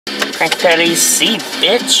Crank that AC,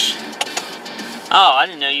 bitch. Oh, I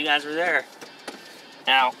didn't know you guys were there.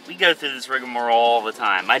 Now, we go through this rigmarole all the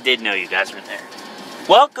time. I did know you guys were there.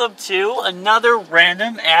 Welcome to another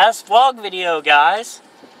random ass vlog video, guys.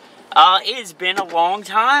 It has been a long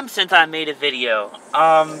time since I made a video.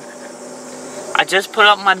 I just put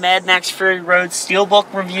up my Mad Max Fury Road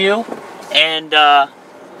Steelbook review, and I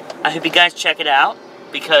hope you guys check it out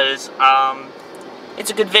because it's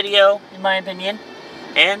a good video in my opinion,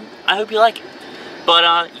 and I hope you like it. But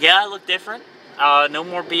yeah, I look different. No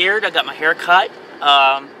more beard. I got my hair cut.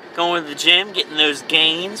 Going to the gym, getting those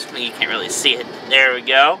gains. Well, you can't really see it. There we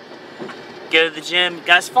go. Go to the gym.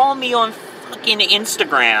 Guys, follow me on fucking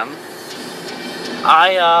Instagram.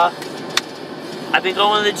 I've been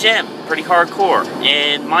going to the gym pretty hardcore,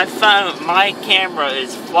 and my camera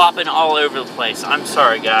is flopping all over the place. I'm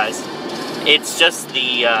sorry, guys. It's just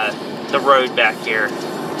the road back here.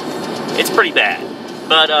 It's pretty bad.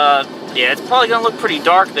 But yeah, it's probably gonna look pretty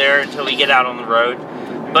dark there until we get out on the road.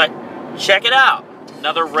 But check it out.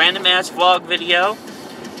 Another random ass vlog video.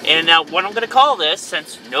 And now what I'm gonna call this,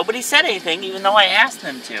 since nobody said anything, even though I asked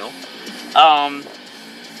them to,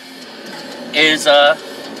 is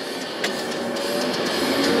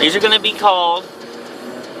these are gonna be called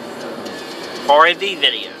RAV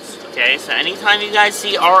videos. Okay, so anytime you guys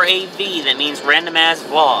see RAV, that means random ass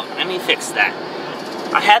vlog. Let me fix that.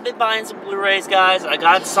 I have been buying some Blu-rays, guys. I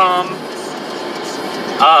got some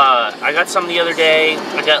the other day.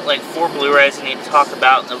 I got like 4 Blu-rays I need to talk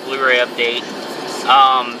about in the Blu-ray update.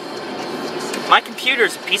 My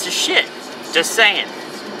computer's a piece of shit. Just saying.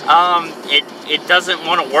 It doesn't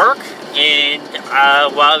want to work, and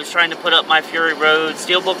while I was trying to put up my Fury Road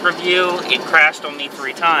Steelbook review, it crashed on me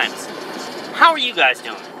 3 times. How are you guys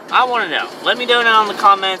doing? I want to know. Let me know down in the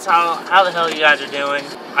comments how the hell you guys are doing.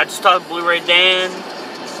 I just talked to Blu-ray Dan.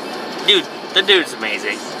 Dude, the dude's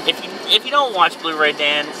amazing. If you don't watch Blu-ray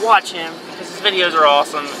Dan, watch him, because his videos are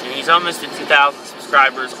awesome, and he's almost at 2,000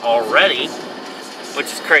 subscribers already, which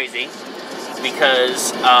is crazy,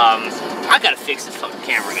 because I gotta fix this fucking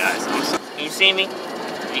camera, guys. Can you see me?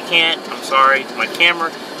 If you can't, I'm sorry. My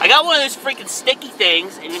camera, I got one of those freaking sticky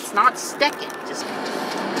things, and it's not sticking. Just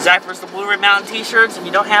Zack vs. the Blu-ray Mountain t-shirts. If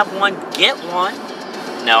you don't have one, get one.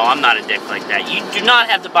 No, I'm not a dick like that. You do not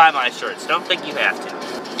have to buy my shirts. Don't think you have to.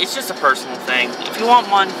 It's just a personal thing. If you want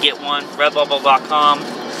one, get one. Redbubble.com,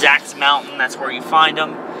 Zack's Mountain, that's where you find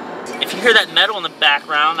them. If you hear that metal in the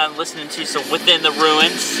background, I'm listening to some Within the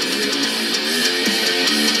Ruins.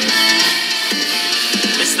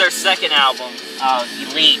 This is their second album,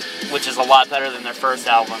 Elite, which is a lot better than their first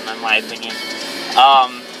album, in my opinion.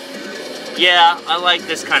 Yeah, I like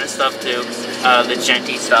this kind of stuff too, the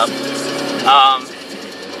genty stuff.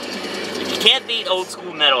 You can't beat old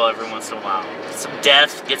school metal every once in a while. Get some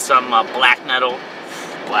death, get some black metal.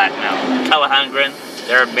 Kalahangren,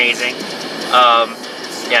 they're amazing.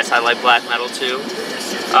 Yes, I like black metal too.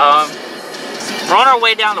 We're on our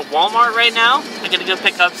way down to Walmart right now. I'm gonna go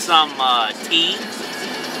pick up some tea.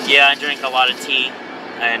 Yeah, I drink a lot of tea,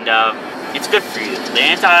 and it's good for you. The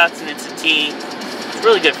antioxidants in tea, it's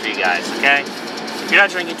really good for you guys, okay? If you're not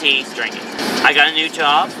drinking tea, drink it. I got a new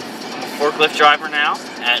job. I'm a forklift driver now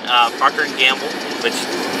at Procter & Gamble, which,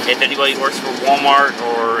 if anybody works for Walmart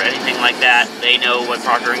or anything like that, they know what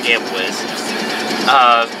Procter & Gamble is.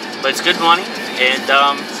 But it's good money, and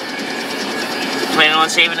planning on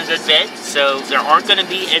saving a good bit, so there aren't going to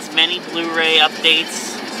be as many Blu-ray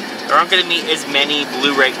updates. There aren't going to be as many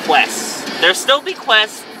Blu-ray quests. There'll still be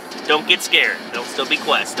quests. Don't get scared. There'll still be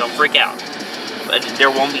quests. Don't freak out. But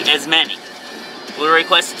there won't be as many. Blu-ray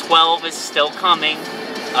Quest 12 is still coming.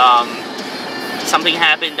 Something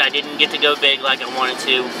happened. I didn't get to go big like I wanted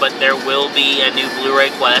to, but there will be a new Blu-ray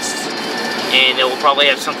Quest, and it will probably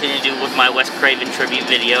have something to do with my Wes Craven tribute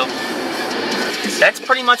video. That's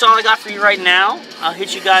pretty much all I got for you right now. I'll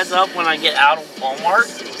hit you guys up when I get out of Walmart.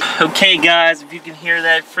 Okay, guys, if you can hear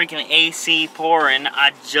that freaking AC pouring,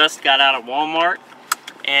 I just got out of Walmart,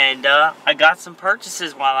 and I got some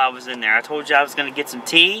purchases while I was in there. I told you I was going to get some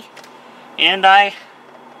tea, and I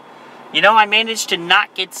managed to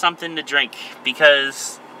not get something to drink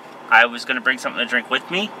because I was going to bring something to drink with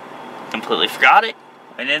me. Completely forgot it.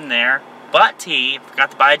 Went in there, bought tea,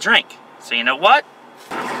 forgot to buy a drink. So you know what?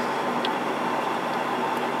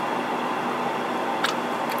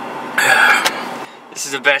 This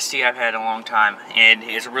is the best tea I've had in a long time, and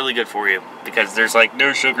it's really good for you because there's like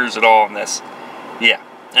no sugars at all in this. Yeah,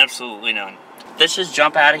 absolutely none. Let's just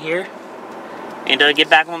jump out of here and get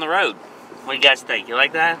back on the road. What do you guys think? You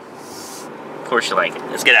like that? Of course you like it.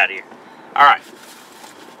 Let's get out of here. Alright,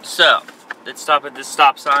 so let's stop at this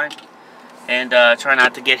stop sign and try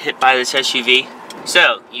not to get hit by this SUV.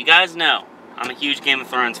 So, you guys know, I'm a huge Game of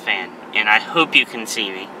Thrones fan, and I hope you can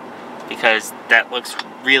see me, because that looks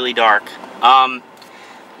really dark.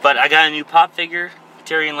 But I got a new pop figure,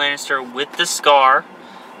 Tyrion Lannister, with the scar,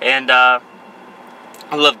 and, I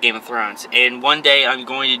love Game of Thrones, and one day I'm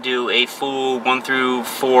going to do a full 1 through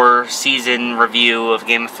 4 season review of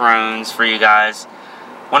Game of Thrones for you guys.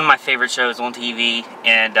 One of my favorite shows on TV,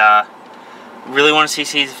 and really want to see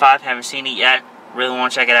season 5, haven't seen it yet, really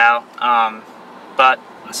want to check it out, but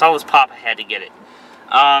I saw this pop, I had to get it.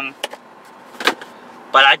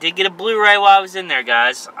 But I did get a Blu-ray while I was in there,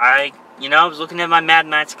 guys. I was looking at my Mad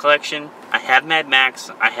Max collection. I have Mad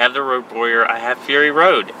Max, I have the Road Warrior, I have Fury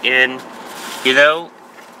Road, and, you know,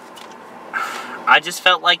 I just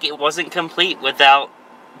felt like it wasn't complete without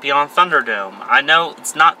Beyond Thunderdome. I know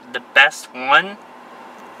it's not the best one,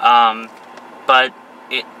 but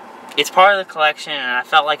it's part of the collection, and I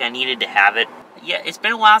felt like I needed to have it. Yeah, it's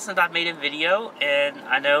been a while since I've made a video, and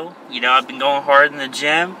I know, I've been going hard in the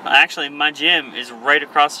gym. Actually, my gym is right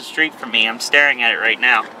across the street from me. I'm staring at it right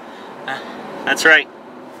now. That's right.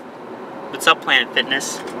 What's up, Planet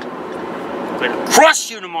Fitness? I'm gonna crush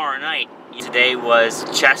you tomorrow night. Today was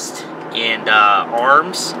chest and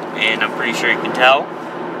arms, and I'm pretty sure you can tell.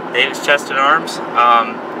 Today was chest and arms.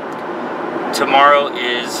 Tomorrow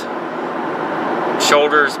is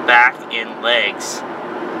shoulders, back, and legs,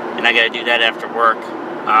 and I gotta do that after work.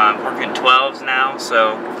 I'm working 12s now,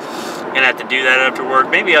 so I'm gonna have to do that after work.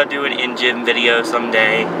 Maybe I'll do an in-gym video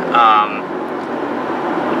someday. I'm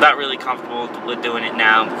not really comfortable with doing it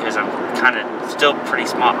now because I'm kind of still pretty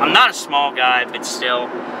small. I'm not a small guy, but still.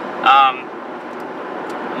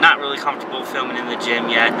 Not really comfortable filming in the gym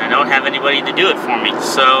yet, and I don't have anybody to do it for me,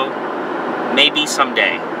 so maybe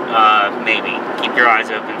someday, maybe. Keep your eyes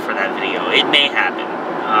open for that video. It may happen.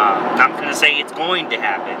 I'm not going to say it's going to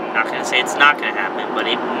happen. I'm not going to say it's not going to happen, but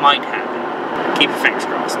it might happen. Keep your fingers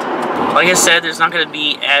crossed. Like I said, there's not going to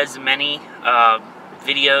be as many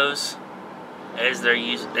videos as there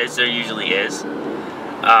usually is.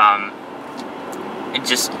 It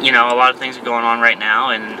just, a lot of things are going on right now,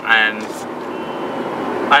 and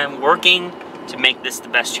I'm working to make this the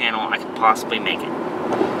best channel I can possibly make it.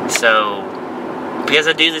 So, because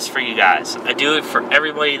I do this for you guys. I do it for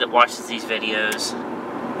everybody that watches these videos.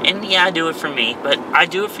 And yeah, I do it for me, but I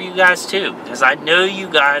do it for you guys too, because I know you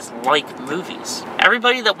guys like movies.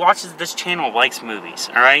 Everybody that watches this channel likes movies,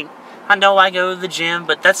 alright? I know I go to the gym,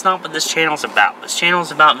 but that's not what this channel's about. This channel's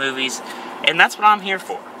about movies, and that's what I'm here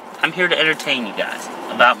for. I'm here to entertain you guys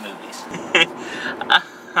about movies.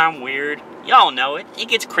 I'm weird. Y'all know it. It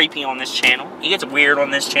gets creepy on this channel. It gets weird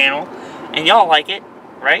on this channel. And y'all like it,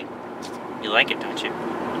 right? You like it, don't you?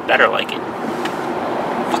 You better like it.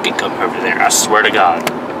 Fucking come over there, I swear to God.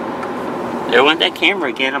 There went that camera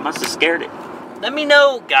again. I must have scared it. Let me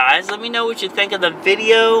know, guys. Let me know what you think of the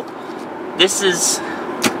video. This is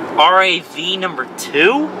RAV number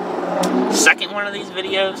 2. Second one of these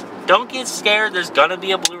videos. Don't get scared. There's gonna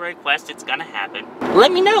be a Blu-ray quest. It's gonna happen.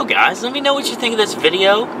 Let me know, guys. Let me know what you think of this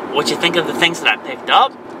video. What you think of the things that I picked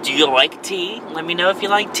up. Do you like tea? Let me know if you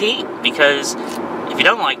like tea. Because if you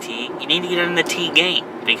don't like tea, you need to get in the tea game.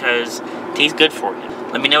 Because tea's good for you.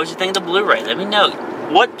 Let me know what you think of the Blu-ray. Let me know.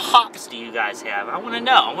 What pops do you guys have? I want to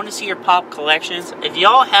know. I want to see your pop collections. If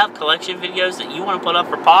y'all have collection videos that you want to put up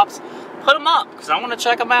for pops, put them up. Because I want to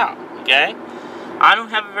check them out. Okay? I don't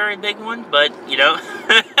have a very big one, but,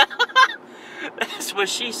 that's what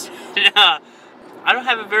she said. I don't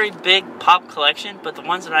have a very big pop collection, but the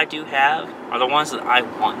ones that I do have are the ones that I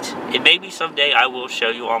want. And maybe someday I will show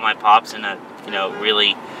you all my pops in a,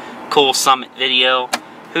 really cool summit video.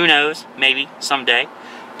 Who knows? Maybe someday.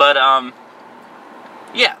 But,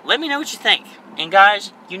 yeah, let me know what you think. And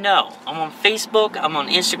guys, I'm on Facebook, I'm on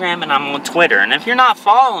Instagram, and I'm on Twitter. And if you're not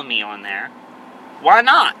following me on there, why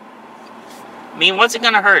not? I mean, what's it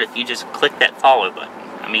gonna hurt if you just click that follow button?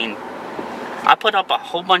 I mean, I put up a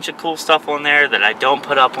whole bunch of cool stuff on there that I don't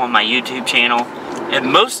put up on my YouTube channel.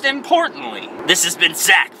 And most importantly, this has been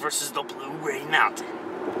Zack versus the Blu-Ray Mountain.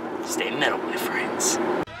 Stay metal, my friends.